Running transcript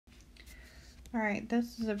Alright,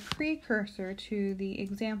 this is a precursor to the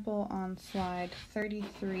example on slide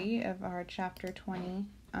 33 of our chapter 20,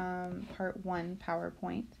 part 1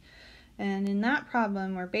 PowerPoint. And in that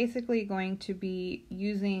problem, we're basically going to be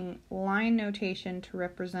using line notation to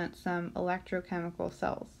represent some electrochemical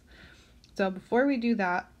cells. So before we do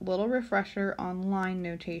that, little refresher on line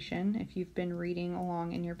notation if you've been reading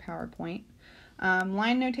along in your PowerPoint.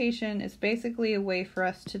 Line notation is basically a way for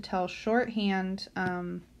us to tell shorthand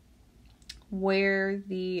where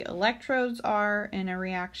the electrodes are in a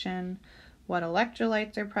reaction, what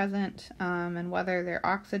electrolytes are present, and whether they're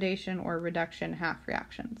oxidation or reduction half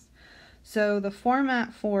reactions. So the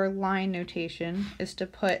format for line notation is to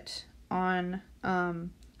put on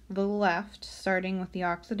the left, starting with the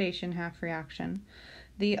oxidation half reaction,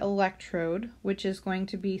 the electrode, which is going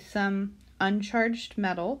to be some uncharged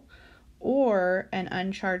metal or an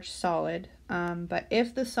uncharged solid. But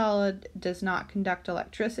if the solid does not conduct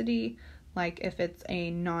electricity, like if it's a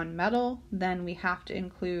non-metal, then we have to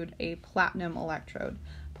include a platinum electrode.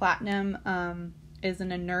 Platinum is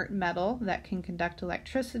an inert metal that can conduct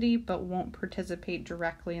electricity but won't participate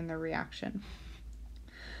directly in the reaction.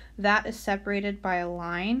 That is separated by a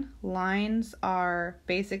line. Lines are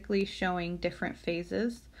basically showing different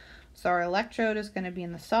phases. So our electrode is going to be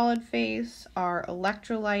in the solid phase. Our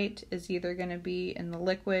electrolyte is either going to be in the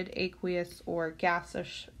liquid, aqueous, or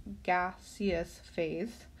gaseous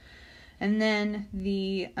phase. And then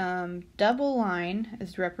the double line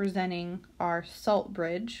is representing our salt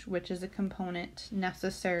bridge, which is a component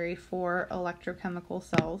necessary for electrochemical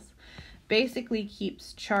cells. Basically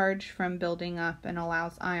keeps charge from building up and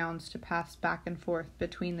allows ions to pass back and forth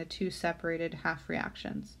between the two separated half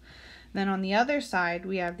reactions. Then on the other side,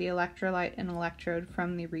 we have the electrolyte and electrode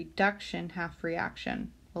from the reduction half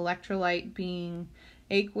reaction. Electrolyte being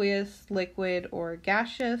aqueous, liquid, or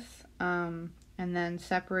gaseous, and then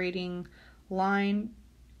separating line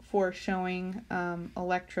for showing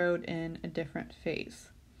electrode in a different phase.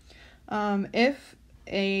 If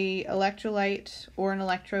a electrolyte or an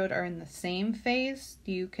electrode are in the same phase,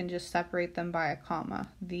 you can just separate them by a comma.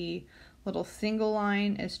 The little single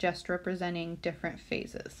line is just representing different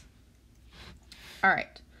phases.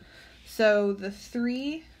 Alright, so the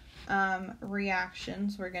three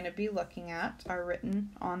reactions we're going to be looking at are written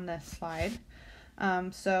on this slide.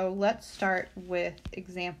 So let's start with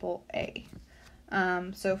example A.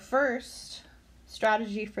 So first,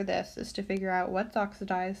 strategy for this is to figure out what's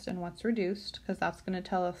oxidized and what's reduced, because that's going to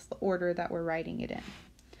tell us the order that we're writing it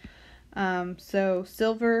in. So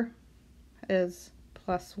silver is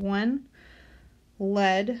 +1,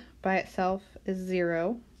 lead by itself is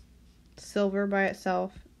 0, silver by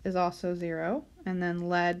itself is also 0, and then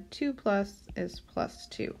lead 2+ is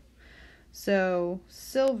 +2. So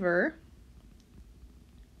silver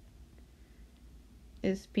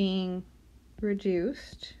is being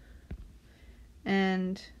reduced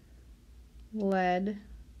and lead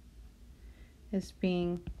is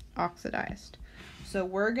being oxidized. So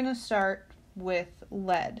we're going to start with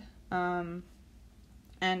lead.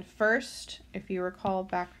 And first, if you recall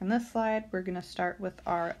back from this slide, we're going to start with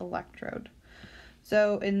our electrode.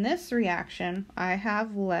 So in this reaction, I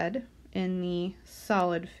have lead in the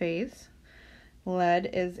solid phase. Lead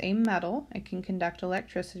is a metal. It can conduct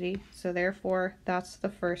electricity, so therefore that's the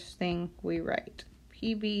first thing we write.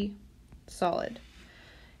 Pb, solid.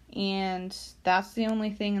 And that's the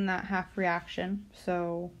only thing in that half reaction,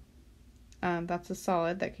 so that's a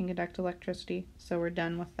solid that can conduct electricity, so we're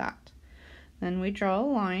done with that. Then we draw a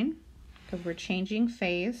line, because we're changing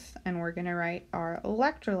phase, and we're going to write our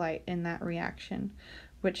electrolyte in that reaction,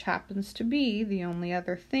 which happens to be the only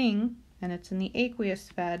other thing, and it's in the aqueous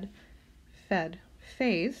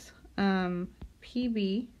phase,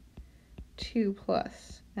 Pb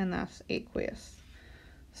 2+, and that's aqueous.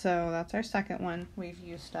 So that's our second one we've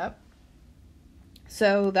used up.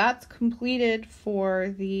 So that's completed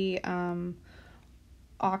for the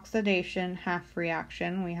oxidation half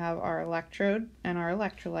reaction. We have our electrode and our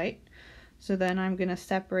electrolyte. So then I'm going to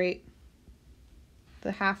separate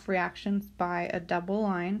the half reactions by a double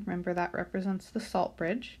line. Remember, that represents the salt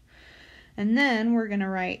bridge. And then we're going to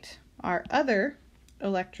write our other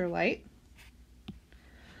electrolyte.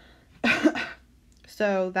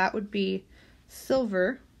 So that would be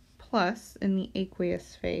silver plus in the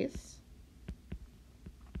aqueous phase.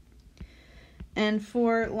 And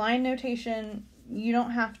for line notation, you don't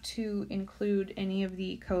have to include any of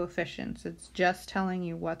the coefficients. It's just telling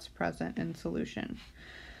you what's present in solution.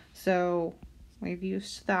 So we've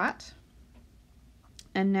used that.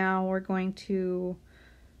 And now we're going to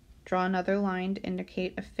draw another line to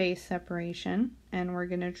indicate a phase separation. And we're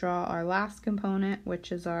going to draw our last component,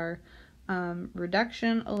 which is our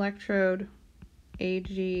reduction electrode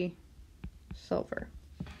Ag silver.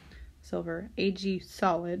 Ag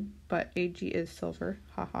solid, but Ag is silver.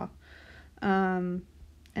 Haha. And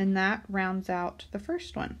that rounds out the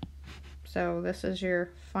first one. So this is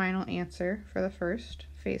your final answer for the first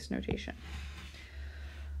phase notation.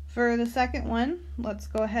 For the second one, let's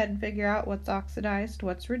go ahead and figure out what's oxidized,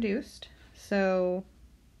 what's reduced. So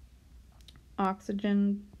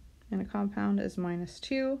oxygen in a compound is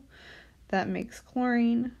 -2. That makes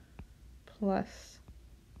chlorine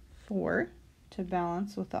 +4 to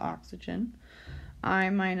balance with the oxygen. I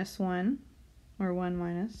 -1, or 1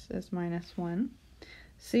 minus, is -1.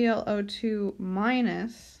 ClO2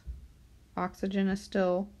 minus, oxygen is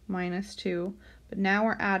still -2, but now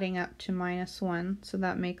we're adding up to -1, so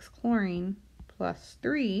that makes chlorine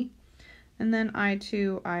 +3, and then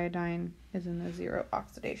I2, iodine, is in the 0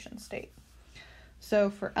 oxidation state.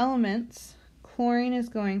 So for elements, chlorine is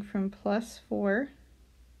going from +4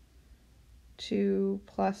 to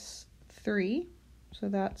 +3, so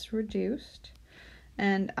that's reduced.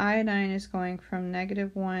 And iodine is going from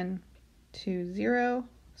 -1 to 0,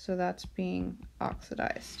 so that's being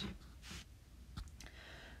oxidized.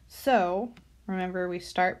 So remember, we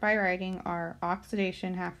start by writing our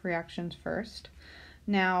oxidation half reactions first.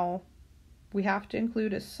 Now we have to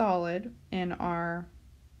include a solid in our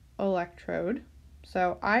electrode.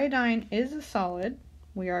 So iodine is a solid.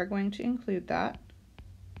 We are going to include that.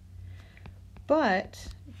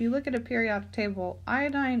 But if you look at a periodic table,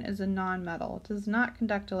 iodine is a nonmetal. It does not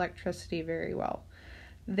conduct electricity very well.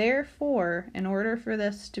 Therefore, in order for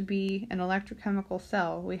this to be an electrochemical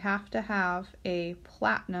cell, we have to have a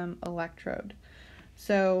platinum electrode.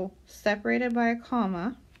 So, separated by a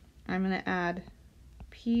comma, I'm going to add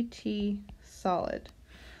PT solid.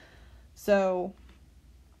 So,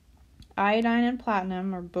 iodine and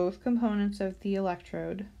platinum are both components of the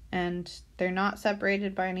electrode, and they're not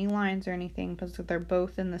separated by any lines or anything because they're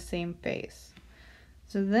both in the same phase.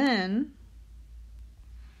 So then,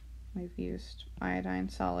 we've used iodine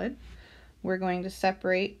solid. We're going to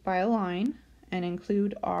separate by a line and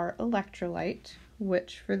include our electrolyte,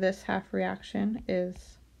 which for this half reaction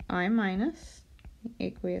is I-, the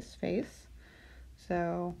aqueous phase.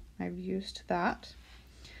 So I've used that.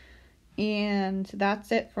 And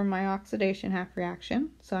that's it for my oxidation half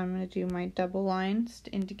reaction. So I'm going to do my double lines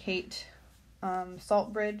to indicate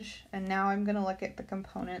salt bridge. And now I'm going to look at the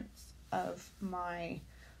components of my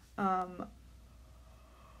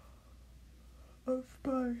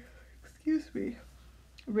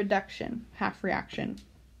reduction half reaction.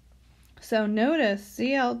 So notice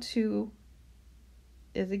Cl2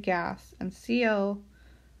 is a gas and ClO2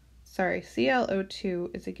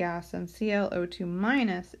 is a gas and ClO2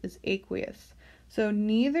 minus is aqueous. So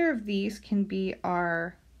neither of these can be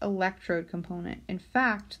our electrode component. In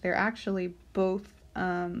fact, they're actually both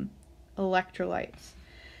electrolytes.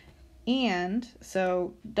 And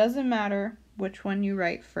so doesn't matter which one you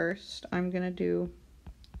write first. I'm going to do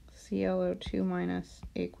ClO2 minus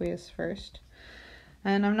aqueous first.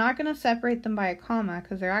 And I'm not going to separate them by a comma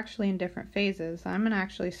because they're actually in different phases. I'm going to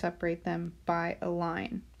actually separate them by a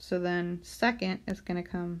line. So then second is going to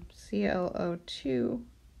come ClO2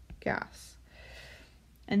 gas.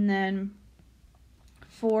 And then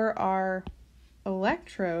for our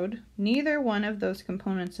electrode, neither one of those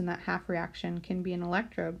components in that half reaction can be an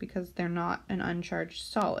electrode because they're not an uncharged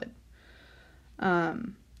solid.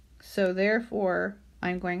 So therefore,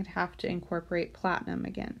 I'm going to have to incorporate platinum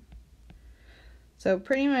again. So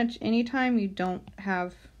pretty much anytime you don't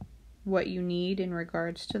have what you need in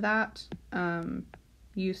regards to that,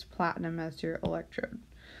 use platinum as your electrode.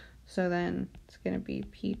 So then it's going to be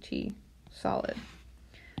PT solid.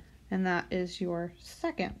 And that is your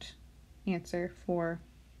second answer for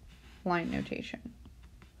line notation.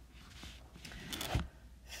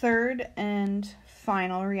 Third and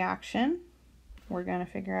final reaction, we're going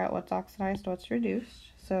to figure out what's oxidized, what's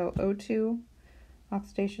reduced. So O2,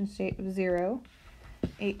 oxidation state of 0.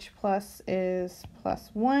 H plus is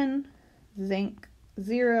 +1, zinc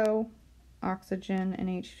 0, oxygen and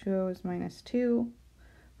H2O is -2,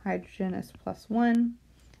 hydrogen is +1,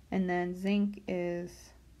 and then zinc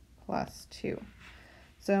is +2.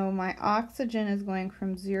 So my oxygen is going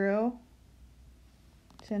from 0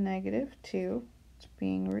 to -2, it's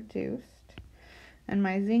being reduced, and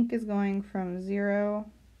my zinc is going from 0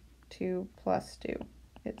 to +2,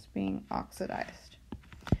 it's being oxidized.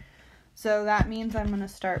 So that means I'm going to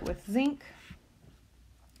start with zinc.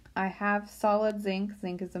 I have solid zinc.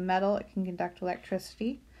 Zinc is a metal. It can conduct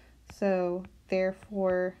electricity. So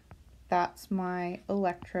therefore, that's my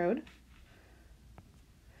electrode.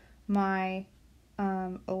 My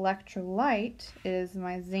electrolyte is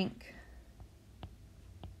my zinc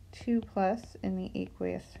 2 plus in the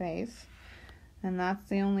aqueous phase, and that's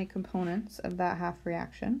the only components of that half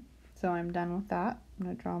reaction. So I'm done with that. I'm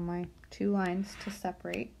going to draw my 2 lines to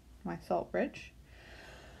separate my salt bridge.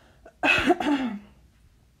 And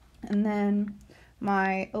then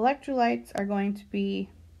my electrolytes are going to be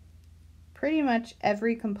pretty much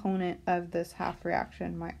every component of this half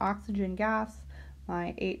reaction. My oxygen gas,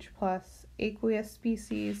 my H plus aqueous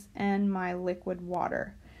species, and my liquid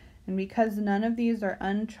water. And because none of these are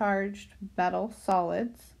uncharged metal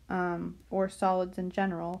solids, or solids in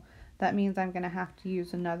general, that means I'm going to have to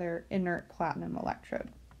use another inert platinum electrode.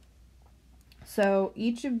 So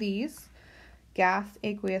each of these, gas,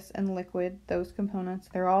 aqueous, and liquid, those components,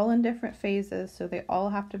 they're all in different phases, so they all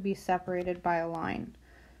have to be separated by a line.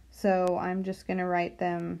 So I'm just going to write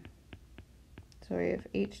them. So we have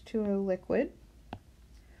H2O liquid,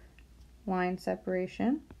 line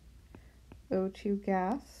separation, O2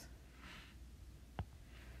 gas,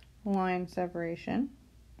 line separation,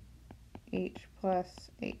 H plus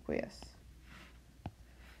aqueous.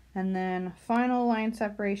 And then final line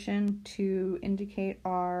separation to indicate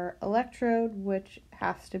our electrode, which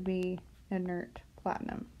has to be inert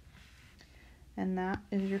platinum. And that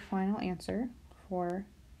is your final answer for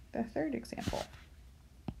the third example.